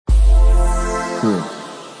Cool.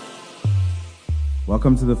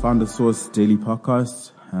 Welcome to the Founder Source Daily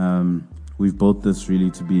Podcast. We've built this really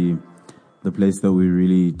to be the place that we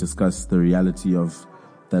really discuss the reality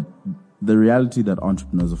that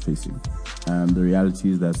entrepreneurs are facing, the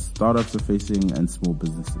realities that startups are facing and small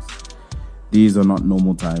businesses. These are not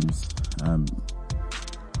normal times.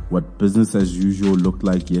 What business as usual looked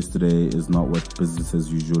like yesterday is not what business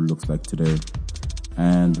as usual looks like today.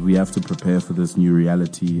 And we have to prepare for this new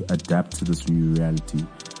reality, adapt to this new reality,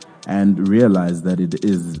 and realize that it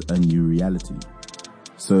is a new reality.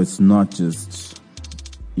 So it's not just,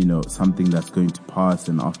 something that's going to pass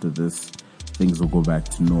and after this, things will go back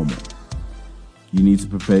to normal. You need to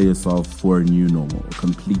prepare yourself for a new normal, a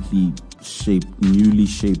completely newly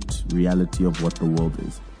shaped reality of what the world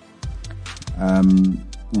is.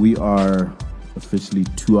 We are officially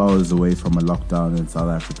 2 hours away from a lockdown in South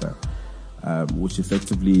Africa, which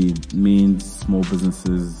effectively means small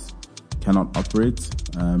businesses cannot operate.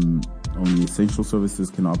 Only essential services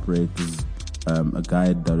can operate. This is a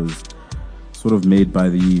guide that was sort of made by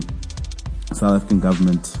the South African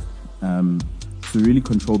government to really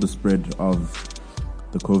control the spread of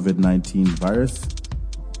the COVID-19 virus.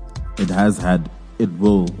 It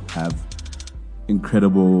will have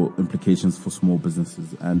incredible implications for small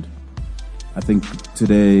businesses. And I think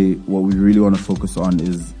today what we really want to focus on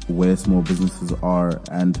is where small businesses are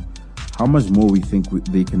and how much more we think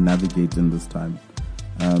they can navigate in this time.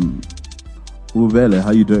 Ubele,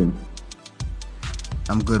 how you doing?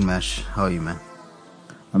 I'm good, Mash. How are you, man?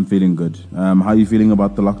 I'm feeling good. How are you feeling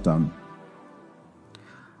about the lockdown?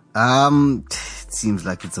 It seems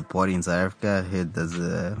like it's a party in South Africa. Here there's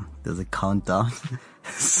a countdown.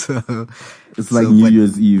 It's like New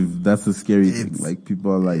Year's Eve. That's the scary thing. Like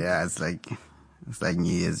people are like, yeah, it's like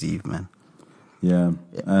New Year's Eve, man. Yeah.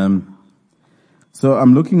 So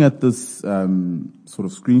I'm looking at this sort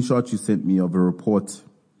of screenshot you sent me of a report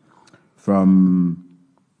from,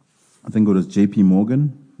 I think it was JP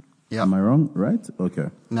Morgan. Yeah. Am I wrong? Right? Okay.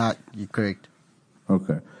 Nah, you're correct.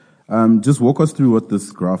 Okay. Just walk us through what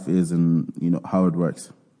this graph is and, how it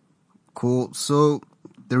works. Cool. So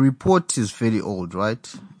the report is fairly old,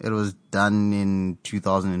 right? It was done in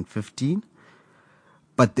 2015.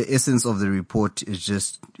 But the essence of the report is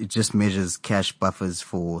it just measures cash buffers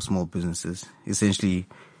for small businesses. Essentially,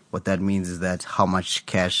 what that means is that how much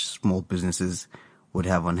cash small businesses would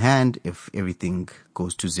have on hand if everything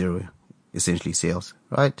goes to zero, essentially sales,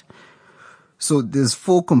 right? So there's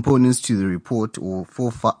 4 components to the report, or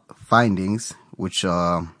 4 findings, which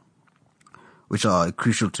are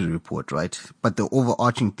crucial to the report, right? But the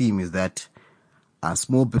overarching theme is that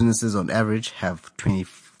small businesses on average have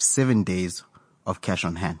 27 days of cash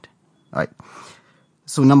on hand, right?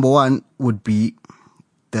 So number 1 would be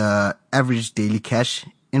the average daily cash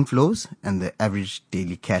inflows and the average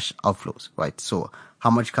daily cash outflows, right? So how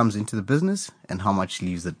much comes into the business and how much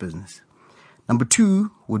leaves the business. Number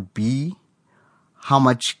 2 would be how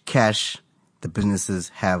much cash the businesses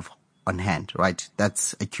have on hand, right?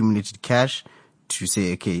 That's accumulated cash to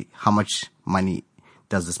say, okay, how much money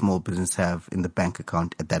does the small business have in the bank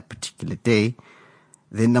account at that particular day?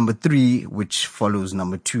 Then number 3, which follows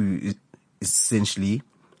number 2, is essentially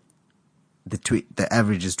the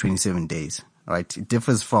average is 27 days, right? It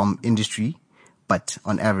differs from industry, but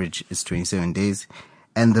on average it's 27 days.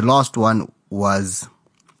 And the last one was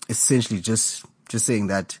essentially just saying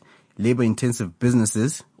that labor intensive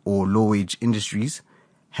businesses or low wage industries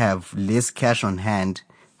have less cash on hand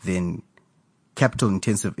than capital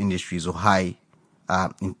intensive industries or high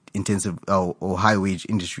intensive or high wage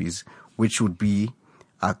industries, which would be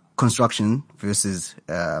construction versus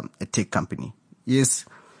a tech company. Yes,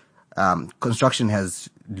 construction has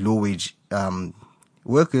low wage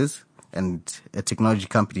workers and a technology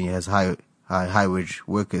company has high wage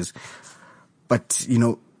workers. But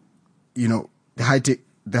the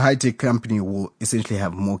high tech company will essentially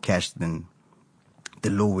have more cash than the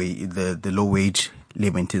low wage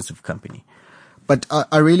labor intensive company. But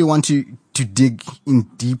I really want to dig in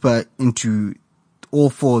deeper into all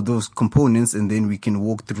 4 of those components, and then we can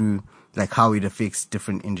walk through like how it affects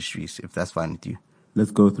different industries, if that's fine with you.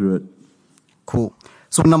 Let's go through it. Cool.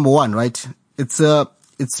 So number 1, right? It's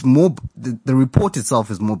more, the report itself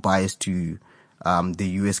is more biased to the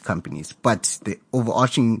US companies, but the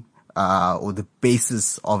overarching or the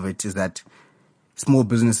basis of it is that small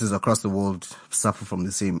businesses across the world suffer from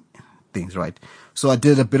the same things, right? So I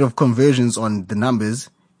did a bit of conversions on the numbers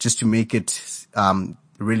just to make it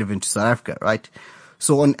relevant to South Africa, right?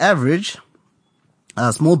 So on average,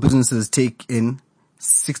 small businesses take in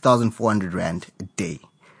 6,400 Rand a day,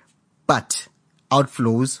 but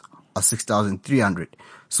outflows are 6,300.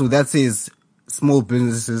 So that says small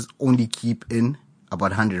businesses only keep in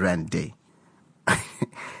about 100 Rand a day.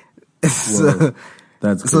 Well,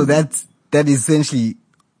 that's so crazy. that essentially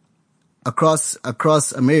across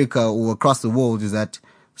America or across the world is that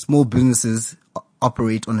small businesses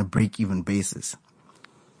operate on a break-even basis.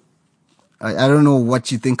 I don't know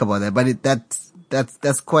what you think about that, but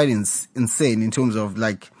that's quite insane in terms of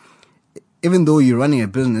like, even though you're running a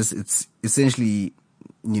business, it's essentially,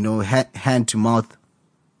 hand to mouth.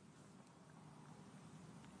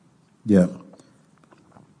 Yeah.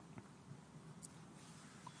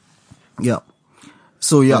 Yeah.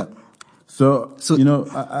 So yeah. So, So-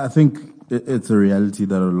 I think it's a reality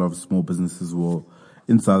that a lot of small businesses will,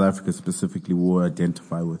 in South Africa specifically, will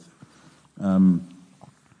identify with.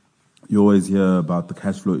 You always hear about the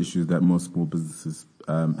cash flow issues that most small businesses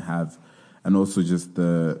have, and also just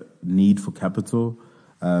the need for capital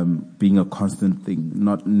being a constant thing,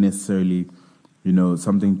 not necessarily,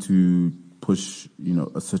 something to push,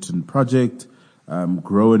 a certain project,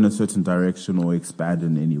 grow in a certain direction or expand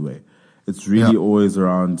in any way. It's really always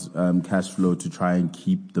around cash flow to try and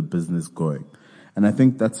keep the business going. And I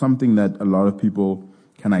think that's something that a lot of people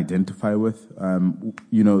can identify with.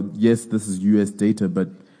 Yes, this is US data, but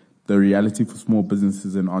the reality for small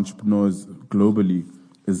businesses and entrepreneurs globally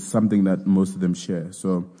is something that most of them share.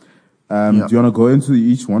 So, do you want to go into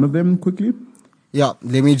each one of them quickly? Yeah,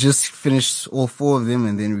 let me just finish all four of them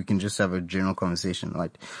and then we can just have a general conversation,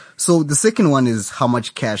 right? So the second one is how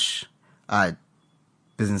much cash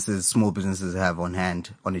small businesses have on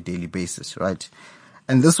hand on a daily basis, right?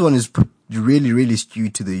 And this one is really, really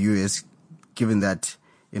skewed to the US, given that,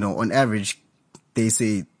 on average, they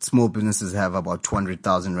say small businesses have about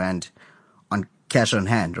 200,000 Rand on cash on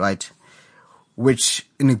hand, right? Which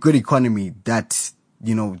in a good economy, that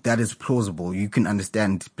is plausible. You can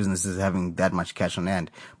understand businesses having that much cash on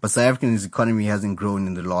hand. But South Africa's economy hasn't grown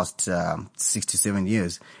in the last 6 to 7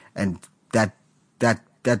 years. And that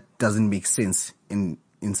doesn't make sense in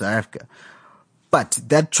South Africa. But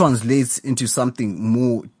that translates into something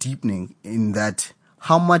more deepening in that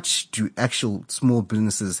how much do actual small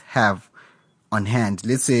businesses have on hand?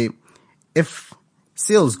 Let's say if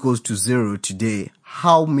sales goes to zero today,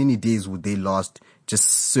 how many days would they last just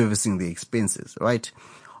servicing the expenses, right?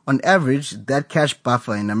 On average, that cash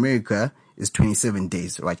buffer in America is 27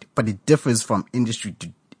 days, right? But it differs from industry to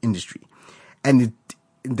industry. And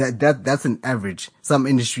that's an average. Some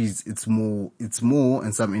industries it's more,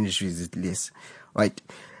 and some industries it's less, right?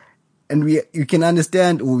 And you can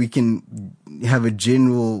understand, or we can have a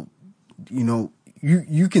general,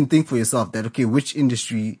 you can think for yourself that, okay, which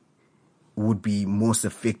industry would be most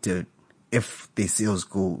affected if their sales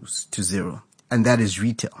goes to zero? And that is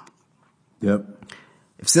retail. Yep.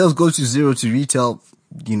 If sales goes to zero to retail,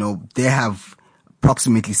 they have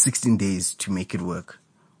approximately 16 days to make it work,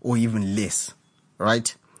 or even less,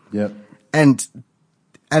 right? Yep. And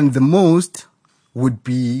the most would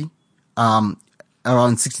be,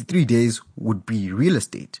 around 63 days would be real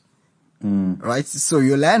estate, right? So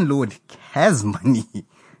your landlord has money.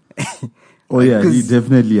 Oh yeah, he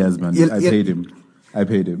definitely has money. I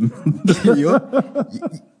paid him.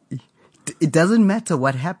 It doesn't matter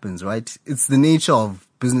what happens, right? It's the nature of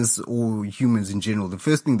business or humans in general. The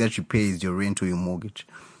first thing that you pay is your rent or your mortgage,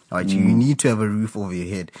 right? You need to have a roof over your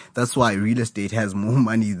head. That's why real estate has more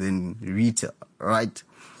money than retail, right?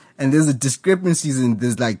 And there's a discrepancies in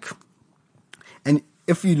there's and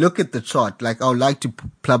if you look at the chart, I would like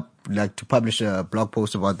to publish a blog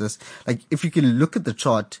post about this. If you can look at the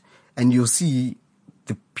chart and you'll see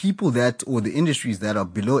the people or the industries that are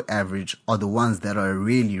below average are the ones that are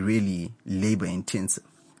really, really labor intensive,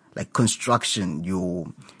 like construction,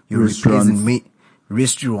 your repairs and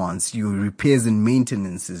restaurants, your repairs and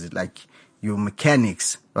maintenances, like your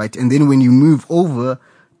mechanics, right? And then when you move over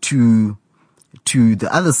to the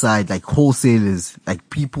other side, like wholesalers, like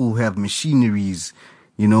people who have machineries,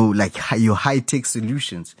 like your high-tech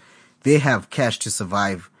solutions, they have cash to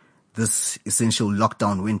survive this essential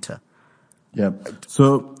lockdown winter. Yeah.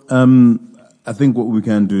 So, I think what we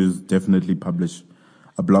can do is definitely publish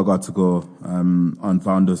a blog article, on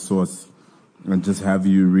Founder Source and just have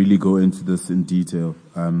you really go into this in detail.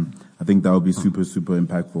 I think that would be super, super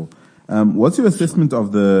impactful. What's your assessment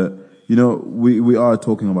of we are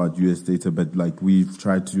talking about US data, but we've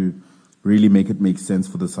tried to really make it make sense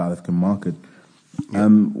for the South African market.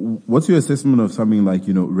 What's your assessment of something like,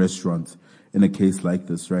 restaurants in a case like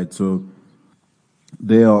this, right? So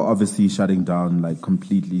they are obviously shutting down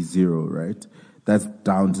completely zero, right? That's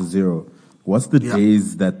down to zero. What's the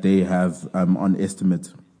days that they have on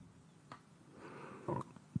estimate?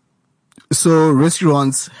 So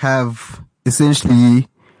restaurants have essentially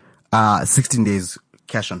 16 days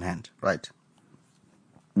cash on hand, right?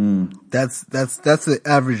 That's the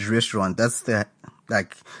average restaurant. That's the,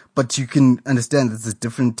 like, but you can understand that there's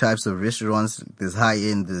different types of restaurants. There's high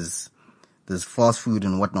end, there's fast food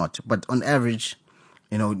and whatnot. But on average,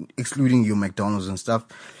 excluding your McDonald's and stuff,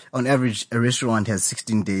 on average, a restaurant has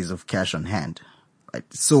 16 days of cash on hand. Right?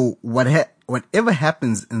 So whatever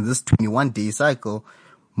happens in this 21-day cycle,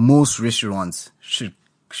 most restaurants should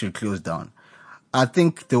close down. I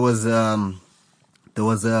think there was a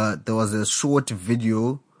short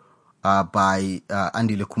video by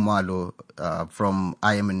Andile Khumalo from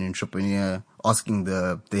I Am an Entrepreneur, asking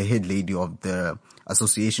the head lady of the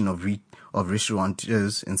Association of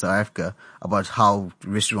Restaurateurs in South Africa about how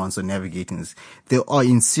restaurants are navigating this. They are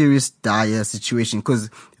in serious dire situation because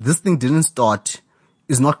this thing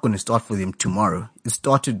is not going to start for them tomorrow. It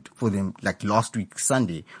started for them like last week,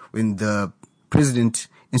 Sunday, when the president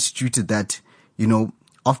instituted that,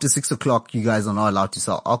 after 6 o'clock, you guys are not allowed to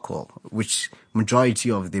sell alcohol, which majority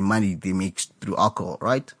of the money they make through alcohol,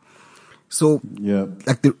 right? So, yeah,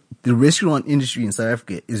 like the restaurant industry in South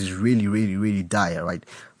Africa is really, really, really dire, right?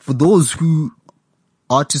 For those who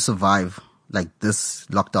are to survive like this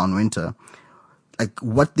lockdown winter, like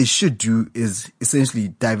what they should do is essentially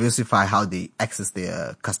diversify how they access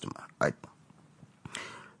their customer, right?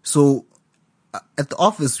 So at the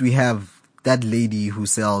office, we have that lady who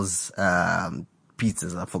sells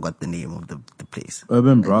pizzas. I forgot the name of the place.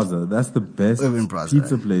 Urban Brother. That's the best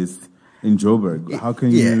pizza place in Joburg. How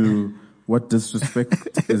can you? What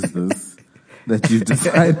disrespect is this that you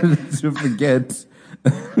decided to forget?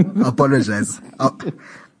 I apologize.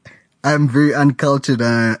 I'm very uncultured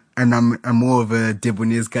and I'm more of a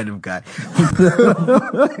debonair kind of guy.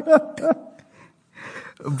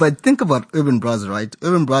 But think about Urban Brother, right?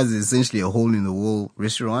 Urban Brother is essentially a hole-in-the-wall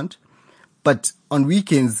restaurant. But on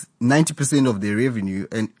weekends, 90% of their revenue,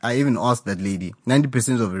 and I even asked that lady,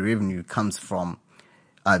 90% of the revenue comes from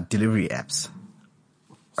delivery apps.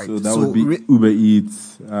 Right? So that would be Uber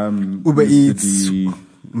Eats, Uber Eats,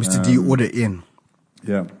 Mr. D, Order In.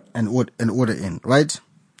 Yeah. And Order In, right?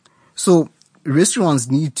 So restaurants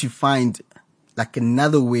need to find like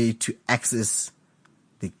another way to access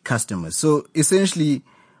the customers. So essentially,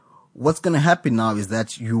 what's going to happen now is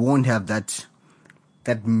that you won't have that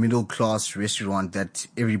middle class restaurant that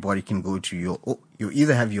everybody can go to. You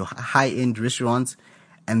either have your high end restaurants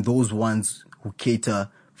and those ones who cater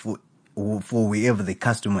for wherever the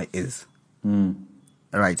customer is. All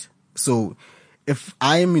right. So if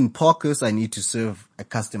I am in Parkhurst, I need to serve a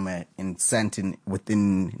customer in Sandton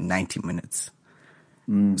within 90 minutes.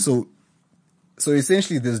 So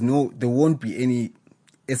essentially there won't be any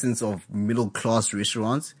essence of middle class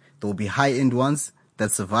restaurants. There will be high end ones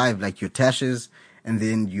that survive, like your Tashes, and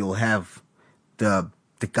then you'll have the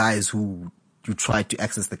guys who you try to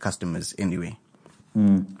access the customers anyway.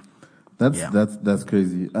 That's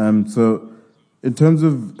crazy. So in terms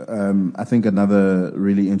of, I think another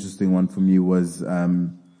really interesting one for me was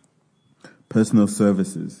personal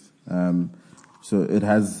services. So it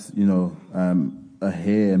has, a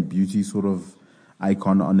hair and beauty sort of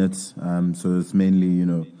icon on it. So it's mainly,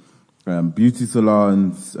 beauty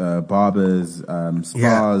salons, barbers,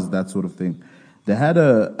 spas, that sort of thing. They had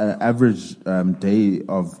an average day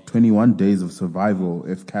of 21 days of survival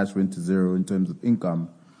if cash went to zero in terms of income.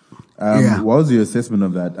 What was your assessment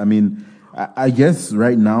of that? I mean, I guess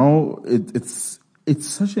right now it's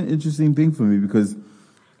such an interesting thing for me because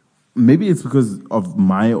maybe it's because of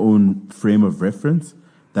my own frame of reference.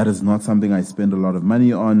 That is not something I spend a lot of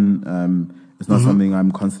money on. It's not something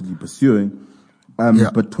I'm constantly pursuing.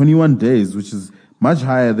 But 21 days, which is much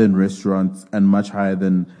higher than restaurants and much higher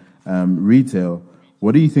than retail.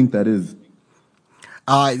 What do you think that is?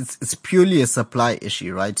 It's purely a supply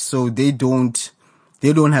issue, right? So they don't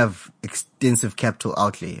have extensive capital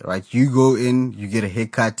outlay, right? You go in, you get a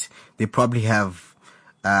haircut. They probably have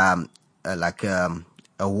a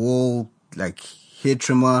wall, like hair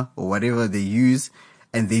trimmer or whatever they use,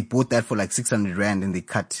 and they bought that for like 600 Rand and they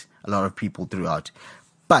cut a lot of people throughout.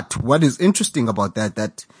 But what is interesting about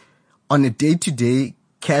that on a day-to-day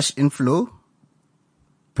cash inflow,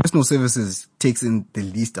 personal services takes in the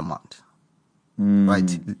least amount,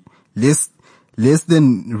 right? Less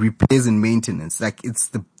than repairs and maintenance. Like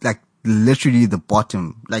it's literally the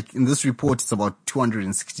bottom. Like in this report, it's about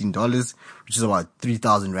 $216, which is about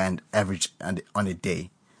 3,000 Rand average on a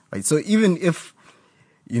day, right? So even if,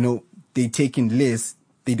 they take in less,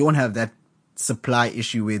 they don't have that supply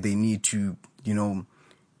issue where they need to,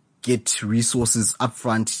 get resources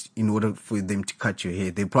upfront in order for them to cut your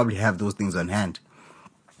hair. They probably have those things on hand.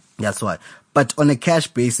 That's why. But on a cash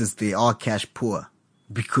basis, they are cash poor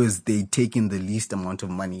because they take in the least amount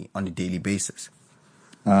of money on a daily basis.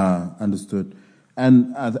 Understood.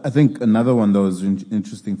 And I think another one that was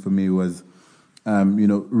interesting for me was,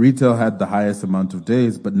 retail had the highest amount of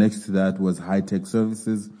days, but next to that was high tech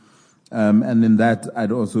services. And in that,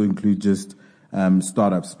 I'd also include just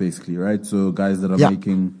startups, basically, right? So guys that are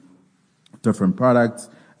making different products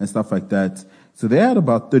and stuff like that. So they had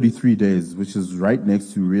about 33 days, which is right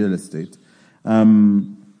next to real estate.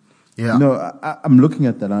 I'm looking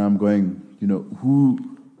at that and I'm going,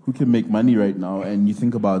 who can make money right now? And you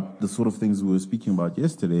think about the sort of things we were speaking about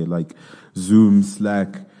yesterday, like Zoom,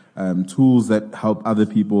 Slack, tools that help other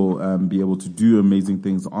people be able to do amazing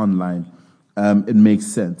things online. It makes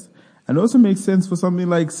sense. And it also makes sense for something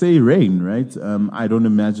like, say, Rain, right? I don't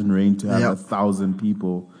imagine Rain to have 1,000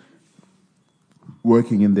 people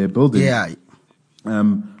working in their building. But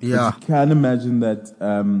you can imagine that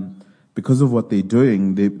because of what they're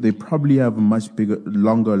doing, they probably have a much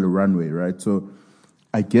longer runway, right? So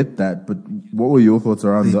I get that, but what were your thoughts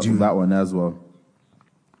around that one as well?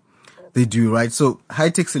 They do, right? So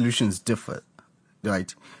high-tech solutions differ,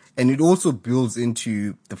 right? And it also builds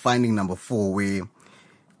into the finding number 4 where,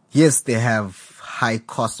 yes, they have high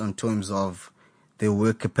cost in terms of their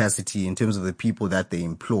work capacity, in terms of the people that they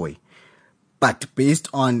employ. But based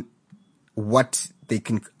on what they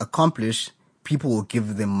can accomplish, people will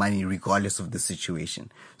give them money regardless of the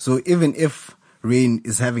situation. So even if Rain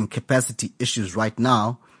is having capacity issues right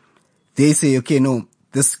now, they say, okay, no,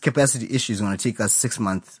 this capacity issue is going to take us 6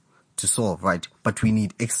 months to solve, right? But we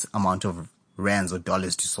need X amount of rands or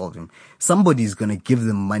dollars to solve them. Somebody's going to give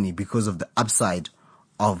them money because of the upside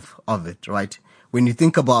of it, right? When you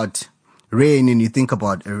think about Rain and you think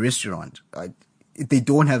about a restaurant, right, they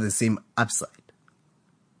don't have the same upside.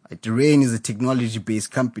 Right? Rain is a technology-based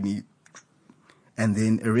company, and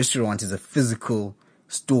then a restaurant is a physical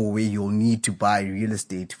store where you'll need to buy real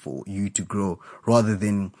estate for you to grow, rather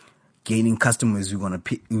than gaining customers who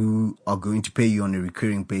are going to pay you on a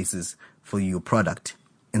recurring basis for your product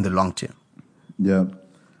in the long term. Yeah.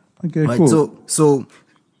 Okay, right? cool. So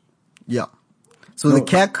the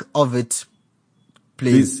CAC of it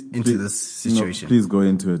plays into this situation. No, please go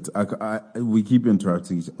into it. We keep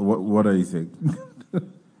interrupting each other. What are you saying?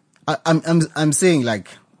 I'm saying like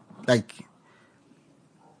the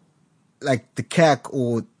CAC,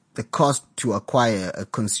 or the cost to acquire a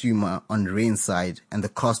consumer on Rain side and the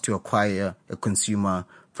cost to acquire a consumer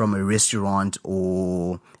from a restaurant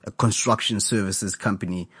or a construction services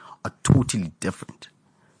company are totally different.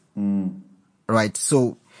 Right?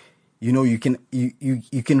 So, you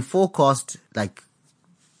can forecast like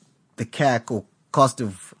the CAC or cost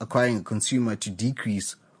of acquiring a consumer to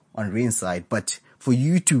decrease on Rain side, but for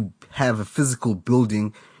you to have a physical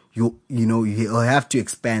building, you'll have to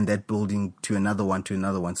expand that building to another one.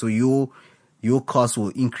 So your cost will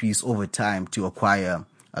increase over time to acquire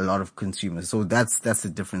a lot of consumers. So that's the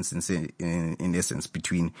difference in essence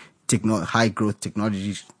between high growth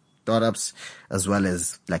technology startups as well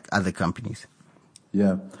as like other companies.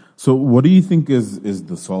 Yeah. So what do you think is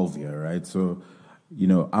the solve here, right? So,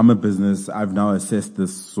 I'm a business. I've now assessed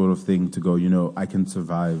this sort of thing to go, I can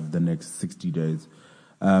survive the next 60 days.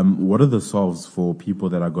 What are the solves for people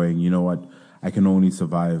that are going, you know what, I can only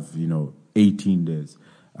survive, 18 days?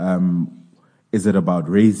 Is it about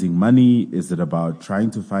raising money? Is it about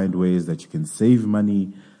trying to find ways that you can save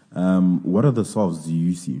money? What are the solves do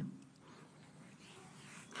you see?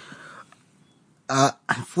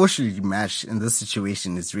 Unfortunately, Mash, in this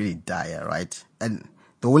situation, it's really dire, right? And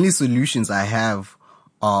the only solutions I have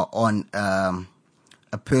are on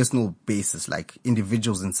a personal basis, like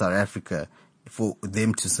individuals in South Africa, for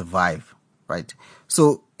them to survive, right?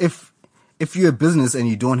 So if you're a business and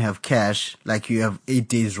you don't have cash, like you have 8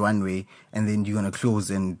 days runway, and then you're gonna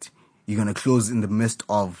close in the midst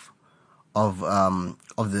of the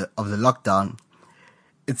lockdown,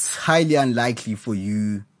 it's highly unlikely for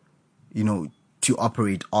you, to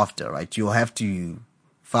operate after, right? You'll have to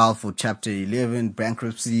file for Chapter 11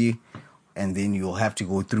 bankruptcy, and then you'll have to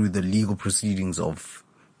go through the legal proceedings of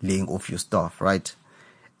laying off your staff, right?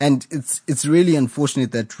 And it's really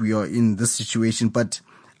unfortunate that we are in this situation, but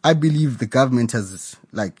I believe the government has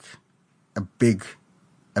like a big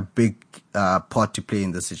part to play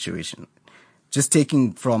in this situation. Just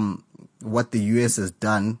taking from what the US has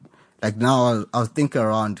done, like now I'll think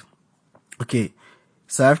around, okay,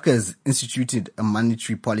 South Africa has instituted a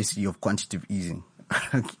monetary policy of quantitative easing.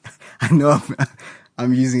 I know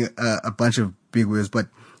I'm using a bunch of big words, but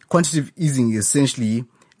quantitative easing is essentially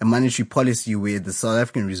a monetary policy where the South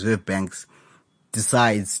African Reserve Bank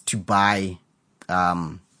decides to buy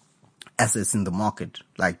assets in the market,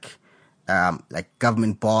 like like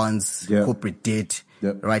government bonds, Yeah. corporate debt,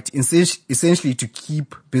 Yeah. right? Essentially to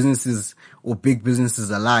keep businesses or big businesses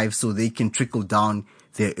alive so they can trickle down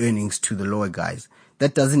their earnings to the lower guys.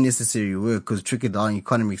 That doesn't necessarily work because trickle down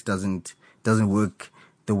economics doesn't work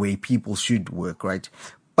the way people should work, right?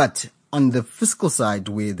 But on the fiscal side,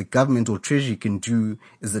 where the government or treasury can do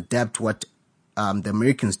is adapt what the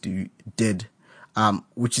Americans did,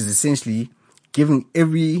 which is essentially giving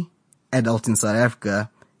every adult in South Africa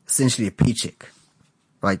essentially a paycheck,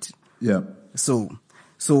 right? Yeah. So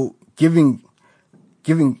giving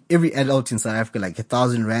every adult in South Africa like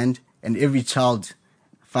 1,000 rand and every child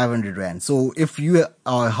 500 rand. So if you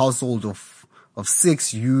are a household of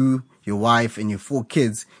 6, you, your wife and your 4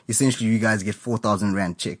 kids, essentially you guys get 4,000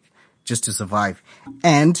 rand check just to survive.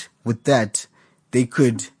 And with that, they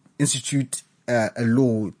could institute a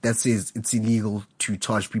law that says it's illegal to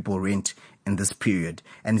charge people rent in this period,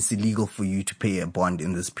 and it's illegal for you to pay a bond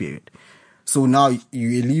in this period. So now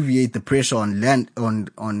you alleviate the pressure on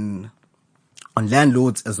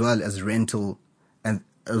landlords as well as rental, and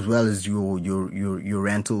as well as your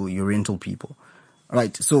rental people,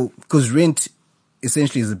 right? So because rent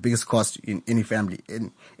essentially is the biggest cost in any family,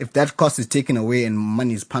 and if that cost is taken away and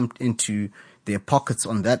money is pumped into their pockets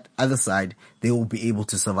on that other side, they will be able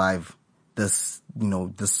to survive this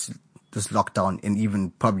lockdown and even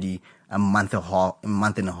probably a month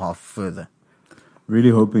and a half further. Really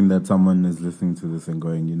hoping that someone is listening to this and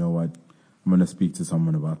going, you know what, I'm going to speak to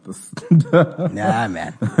someone about this. Nah,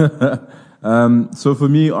 man. So for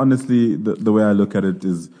me, honestly, the way I look at it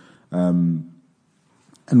is, and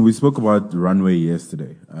we spoke about Runway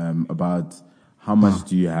yesterday, about how much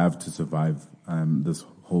do you have to survive this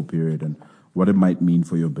whole period and what it might mean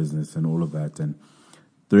for your business and all of that. And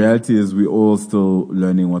the reality is we're all still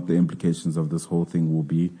learning what the implications of this whole thing will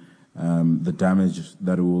be, the damage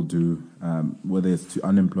that it will do, whether it's to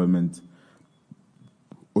unemployment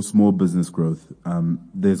or small business growth.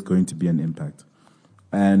 There's going to be an impact.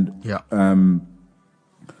 And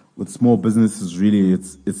with small businesses, really,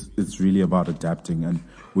 it's really about adapting. And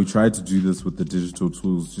we try to do this with the digital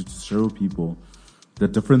tools just to show people the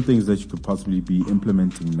different things that you could possibly be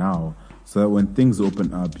implementing now, so that when things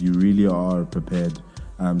open up, you really are prepared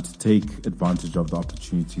to take advantage of the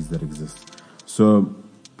opportunities that exist. So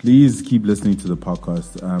please keep listening to the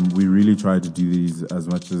podcast. We really try to do these as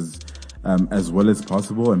well as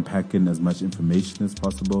possible and pack in as much information as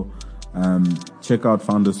possible. Check out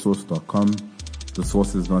foundersource.com. The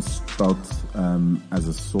source is not spelled as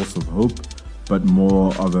a source of hope, but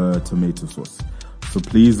more of a tomato sauce. So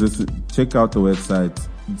please check out the website,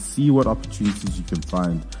 see what opportunities you can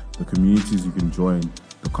find, the communities you can join,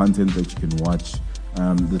 the content that you can watch,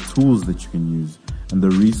 the tools that you can use, and the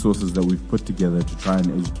resources that we've put together to try and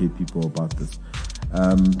educate people about this.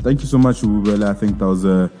 Thank you so much, Ububele. I think that was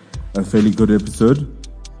a fairly good episode.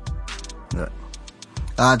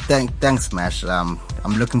 Thanks, Mash. I'm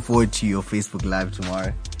looking forward to your Facebook Live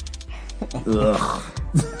tomorrow.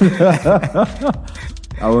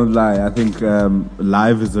 I won't lie. I think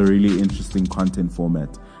live is a really interesting content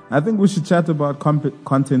format. I think we should chat about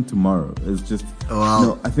content tomorrow. It's just,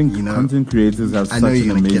 I think content creators have such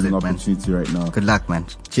an amazing opportunity right now. Good luck, man.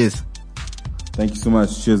 Cheers. Thank you so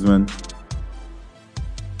much. Cheers, man.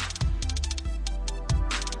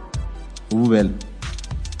 Well.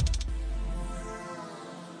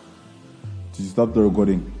 Did you stop the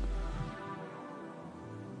recording?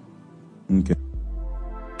 Okay.